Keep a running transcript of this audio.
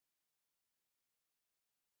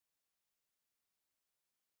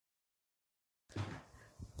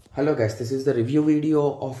Hello guys, this is the review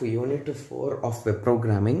video of Unit 4 of Web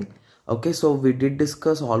Programming. Okay, so we did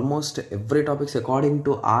discuss almost every topics according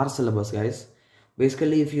to our syllabus, guys.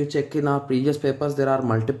 Basically, if you check in our previous papers, there are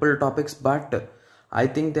multiple topics, but I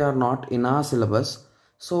think they are not in our syllabus.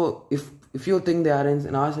 So if you think they are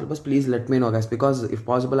in our syllabus, please let me know, guys, because if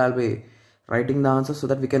possible, I'll be writing the answers so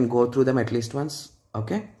that we can go through them at least once.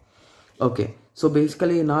 Okay, so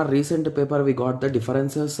basically in our recent paper we got the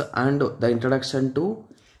differences and the introduction to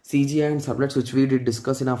CGI and sublets, which we did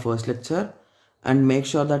discuss in our first lecture. And make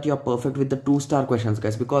sure that you are perfect with the 2-star questions,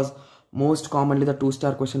 guys, because most commonly the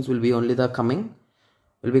 2-star questions will be only coming.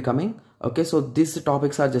 Okay, so these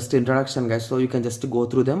topics are just introduction, guys, so you can just go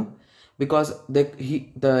through them, because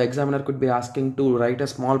the examiner could be asking to write a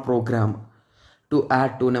small program to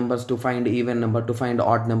add two numbers, to find even number, to find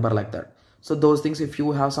odd number, like that. So those things, if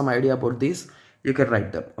you have some idea about this, you can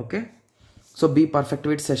write them. Okay, so be perfect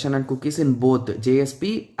with session and cookies in both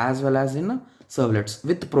JSP as well as in servlets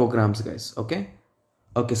with programs, guys. Okay,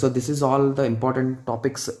 so this is all the important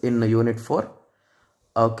topics in unit 4.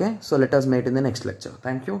 Okay, so let us meet in the next lecture.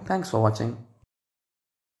 Thank you. Thanks for watching.